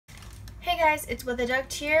Hey guys, it's With a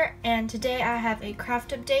Duct here, and today I have a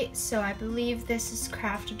craft update. So I believe this is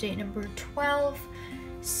craft update number 12.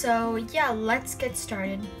 So yeah, let's get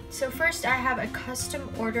started. So first I have a custom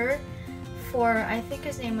order for, I think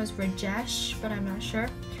his name was Rajesh, but I'm not sure.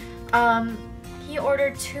 He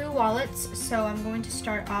ordered 2 wallets, so I'm going to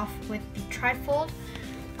start off with the trifold.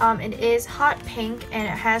 It is hot pink and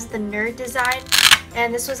it has the nerd design,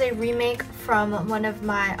 and this was a remake from one of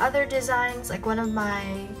my other designs, like one of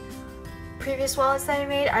my previous wallets that I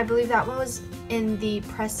made. I believe that one was in the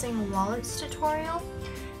pressing wallets tutorial,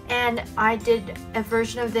 and I did a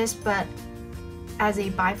version of this but as a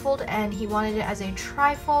bifold, and he wanted it as a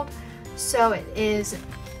trifold. So it is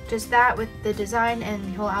just that with the design, and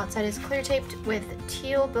the whole outside is clear taped with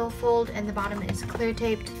teal billfold and the bottom is clear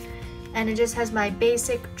taped, and it just has my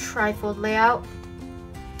basic trifold layout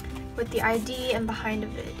with the ID, and behind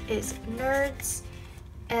of it is nerds.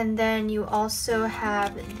 And then you also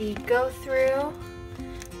have the go through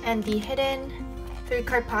and the hidden 3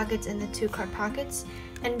 card pockets and the 2 card pockets.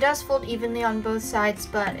 And it does fold evenly on both sides,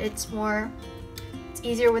 but it's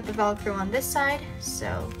easier with the Velcro on this side.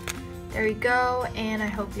 So there you go, and I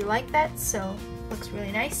hope you like that. So looks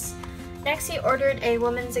really nice. Next, he ordered a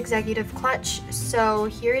women's executive clutch. So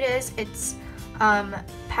here it is. It's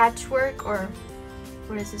patchwork, or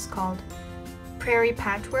what is this called? Prairie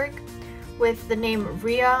patchwork, with the name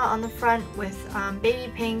Rhea on the front, with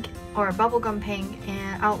baby pink or bubblegum pink,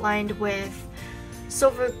 and outlined with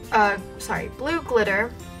blue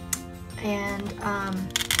glitter, and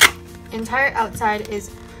entire outside is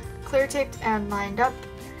clear taped and lined up.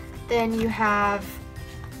 Then you have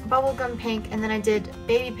bubblegum pink, and then I did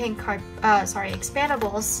baby pink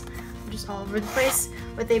expandables. I'm just all over the place,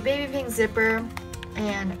 with a baby pink zipper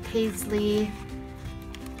and paisley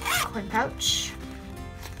coin pouch.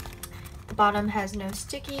 The bottom has no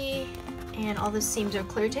sticky, and all the seams are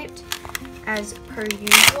clear taped as per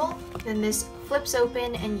usual. Then this flips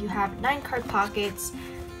open and you have 9 card pockets,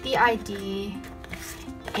 the ID,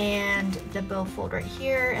 and the billfold right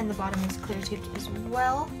here, and the bottom is clear taped as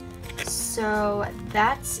well. So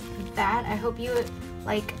that's that. I hope you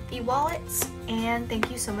like the wallets, and thank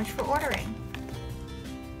you so much for ordering.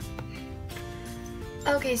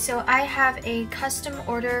 Okay, so I have a custom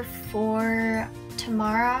order for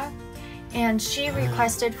Tamara, and she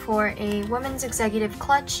requested for a women's executive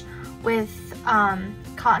clutch with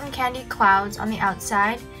cotton candy clouds on the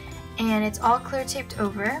outside, and it's all clear taped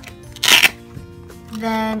over.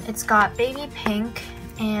 Then it's got baby pink,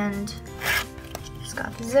 and it's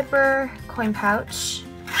got the zipper, coin pouch,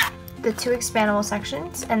 the 2 expandable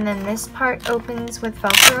sections, and then this part opens with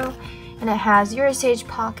Velcro, and it has Eurosage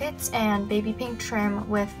pockets and baby pink trim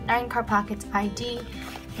with 9 card pockets, ID,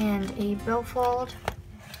 and a billfold.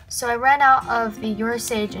 So I ran out of the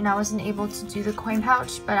Eurosage and I wasn't able to do the coin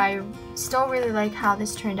pouch, but I still really like how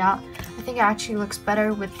this turned out. I think it actually looks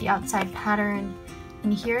better with the outside pattern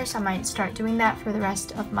in here, so I might start doing that for the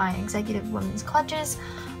rest of my executive women's clutches.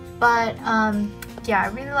 But yeah, I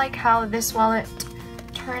really like how this wallet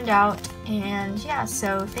turned out, and yeah,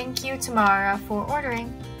 so thank you Tamara for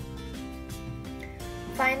ordering.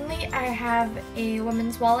 Finally, I have a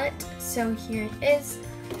women's wallet, so here it is.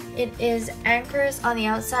 It is anchors on the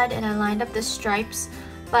outside, and I lined up the stripes,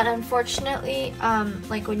 but unfortunately,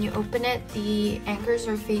 like when you open it, the anchors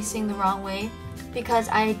are facing the wrong way, because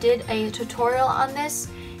I did a tutorial on this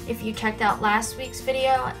if you checked out last week's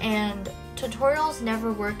video, and tutorials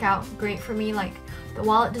never work out great for me. Like, the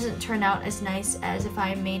wallet doesn't turn out as nice as if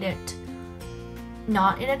I made it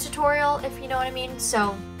not in a tutorial, if you know what I mean.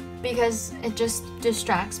 So because it just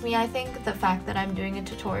distracts me, I think, the fact that I'm doing a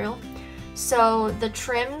tutorial. So the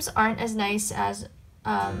trims aren't as nice as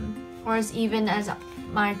or as even as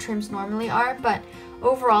my trims normally are, but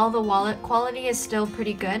overall the wallet quality is still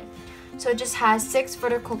pretty good. So it just has 6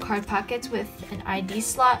 vertical card pockets with an ID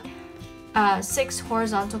slot, 6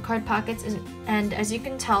 horizontal card pockets, and as you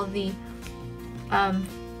can tell, the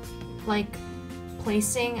like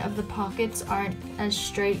placing of the pockets aren't as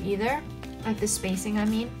straight either, like the spacing I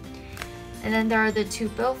mean. And then there are the 2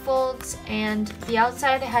 billfolds, and the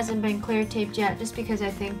outside hasn't been clear taped yet, just because I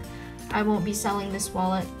think I won't be selling this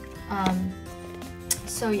wallet.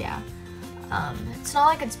 So yeah, it's not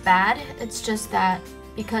like it's bad, it's just that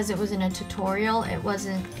because it was in a tutorial,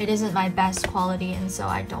 it isn't my best quality, and so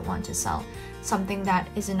I don't want to sell something that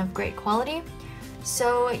isn't of great quality.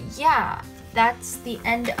 So yeah, that's the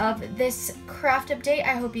end of this craft update.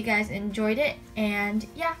 I hope you guys enjoyed it, and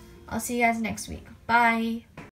yeah, I'll see you guys next week. Bye!